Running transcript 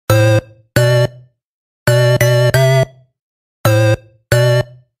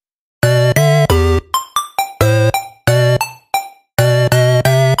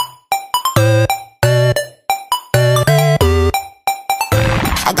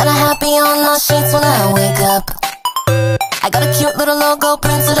Kinda happy on my sheets when I wake up. I got a cute little logo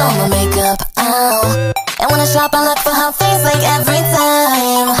printed on my makeup. Oh. And when I shop, I look for her face like every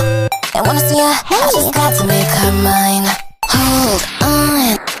time. And when I see her, I just got to make her mine. Hold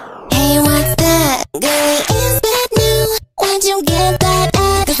on, hey, what's that? Girlie, is that new? Where'd you get that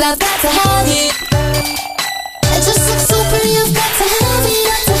at? Cause I've got to have it. It just looks so pretty, you've got to have it.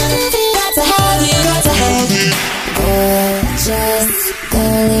 Got to have it, got to have it. Gorgeous,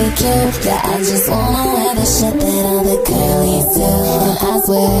 girly, cute. Yeah, I just wanna wear the shit that all the girlies do. And I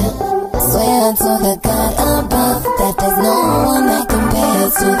swear to the God above that there's no one that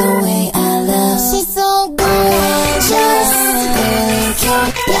compares to the way I love. She's so gorgeous, girly,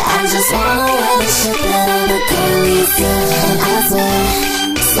 cute. Yeah, I just wanna wear the shit that all the girlies do. And I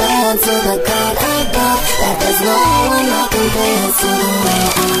swear to the God above that there's no one that compares to the way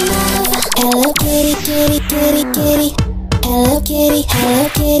I love. Hello kitty, kitty, kitty, kitty. Hello kitty, hello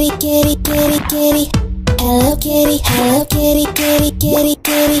kitty, kitty, kitty, kitty. Hello kitty, hello kitty, kitty, kitty,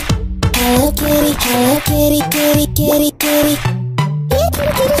 kitty. Hello kitty, hello kitty, kitty, kitty, kitty.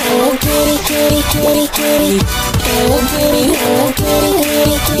 Hello kitty, kitty, kitty, kitty. Hello kitty, hello kitty,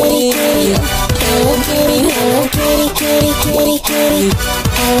 kitty, kitty, kitty. Hello kitty, hello kitty, kitty, kitty, kitty.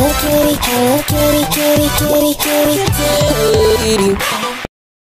 Hello kitty, hello kitty, kitty, kitty, kitty.